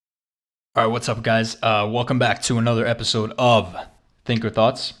All right, what's up, guys? Welcome back to another episode of Think or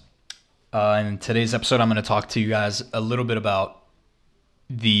Thoughts. In today's episode, I'm going to talk to you guys a little bit about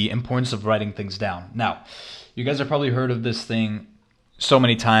the importance of writing things down. Now, you guys have probably heard of this thing so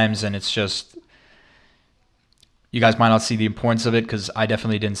many times, and it's just, you guys might not see the importance of it because I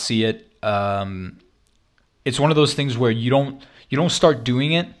definitely didn't see it. It's one of those things where you don't start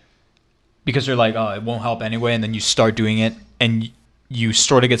doing it because you're like, oh, it won't help anyway, and then you start doing it, and you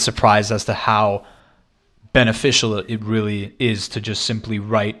sort of get surprised as to how beneficial it really is to just simply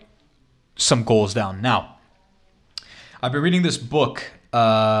write some goals down. Now, I've been reading this book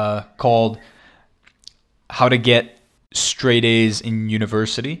called How to Get Straight A's in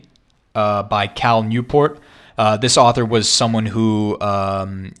University by Cal Newport. This author was someone who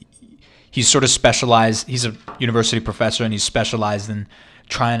he's sort of specialized. He's a university professor, and he's specialized in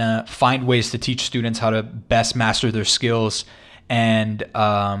trying to find ways to teach students how to best master their skills and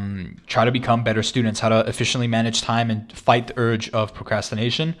try to become better students, how to efficiently manage time and fight the urge of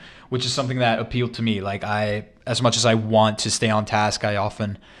procrastination, which is something that appealed to me. Like, as much as I want to stay on task, I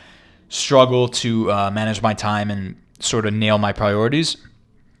often struggle to manage my time and sort of nail my priorities.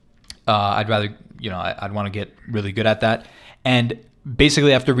 I'd rather, I'd want to get really good at that. And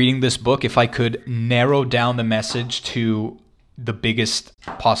basically, after reading this book, if I could narrow down the message to the biggest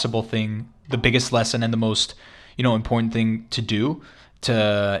possible thing, the biggest lesson and the most important thing to do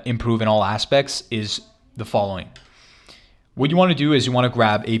to improve in all aspects is the following. What you want to do is you want to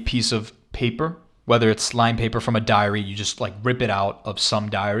grab a piece of paper, whether it's lined paper from a diary, you just like rip it out of some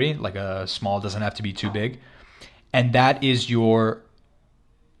diary, like a small, doesn't have to be too big. And that is your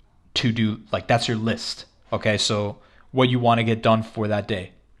to-do, like that's your list. Okay, so what you want to get done for that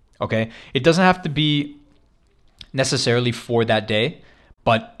day. Okay, it doesn't have to be necessarily for that day,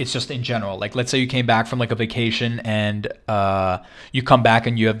 but it's just in general. Like, let's say you came back from like a vacation and you come back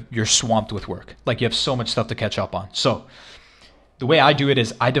and you're swamped with work. Like, you have so much stuff to catch up on. So the way I do it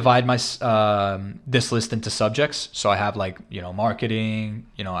is I divide my this list into subjects. So I have like, marketing,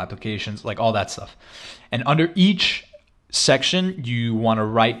 applications, like all that stuff. And under each section, you want to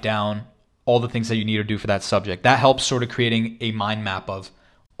write down all the things that you need to do for that subject. That helps sort of creating a mind map of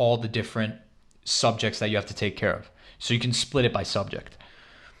all the different subjects that you have to take care of. So you can split it by subject.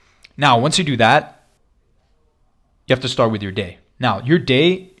 Now, once you do that, you have to start with your day. Now, your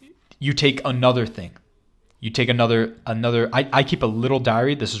day, you take another thing. You take another. I keep a little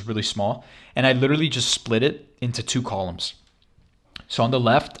diary. This is really small. And I literally just split it into 2 columns. So on the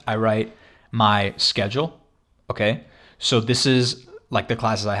left, I write my schedule. Okay. So this is like the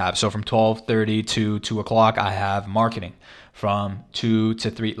classes I have. So from 12:30 to 2 o'clock, I have marketing. From 2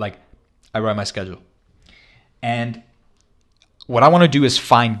 to 3, like I write my schedule. And what I want to do is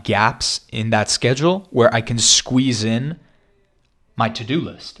find gaps in that schedule where I can squeeze in my to-do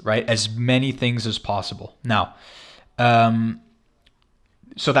list, right? As many things as possible. Now,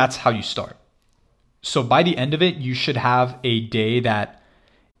 so that's how you start. So by the end of it, you should have a day that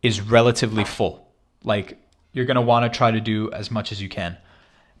is relatively full. Like, you're going to want to try to do as much as you can.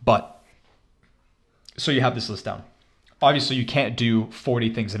 But, so you have this list down. Obviously, you can't do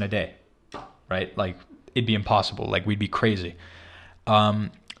 40 things in a day, right? Like, it'd be impossible. Like, we'd be crazy.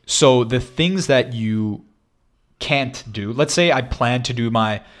 So the things that you can't do, let's say I plan to do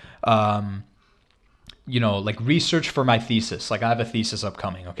my, like research for my thesis. Like, I have a thesis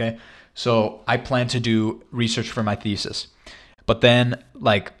upcoming. Okay. So I plan to do research for my thesis, but then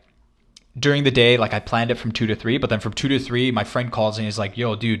like during the day, like I planned it from 2 to 3, but then from 2 to 3, my friend calls and he's like,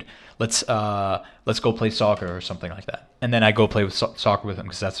 yo, dude, let's go play soccer or something like that. And then I go play with soccer with him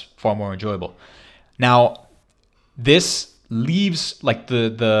because that's far more enjoyable. Now, this leaves like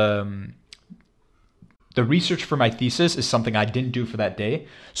the research for my thesis is something I didn't do for that day.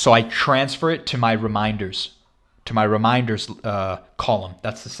 So I transfer it to my reminders, column.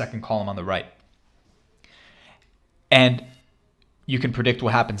 That's the second column on the right. And you can predict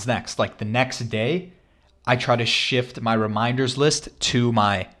what happens next. Like the next day, I try to shift my reminders list to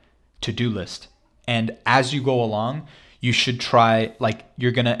my to-do list. And as you go along, you should try, like,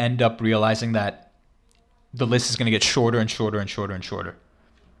 you're going to end up realizing that the list is going to get shorter and shorter and shorter and shorter.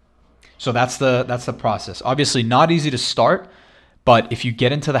 So that's the process. Obviously not easy to start, but if you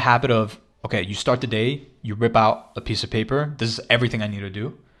get into the habit of, okay, you start the day, you rip out a piece of paper, this is everything I need to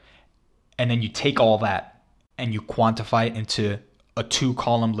do. And then you take all that and you quantify it into a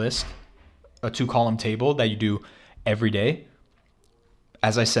 2-column list, a 2-column table that you do every day.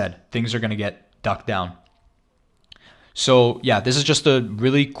 As I said, things are going to get ducked down. So yeah, this is just a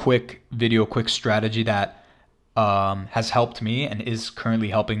really quick video, quick strategy that has helped me and is currently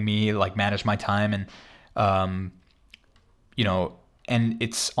helping me like manage my time and and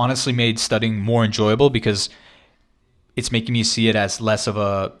it's honestly made studying more enjoyable because it's making me see it as less of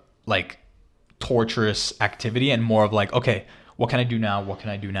a like torturous activity and more of like, okay, what can I do now? What can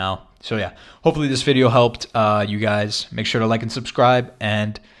I do now? So yeah, hopefully this video helped you guys. Make sure to like and subscribe,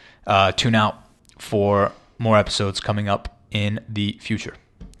 and tune out for more episodes coming up in the future.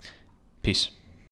 Peace.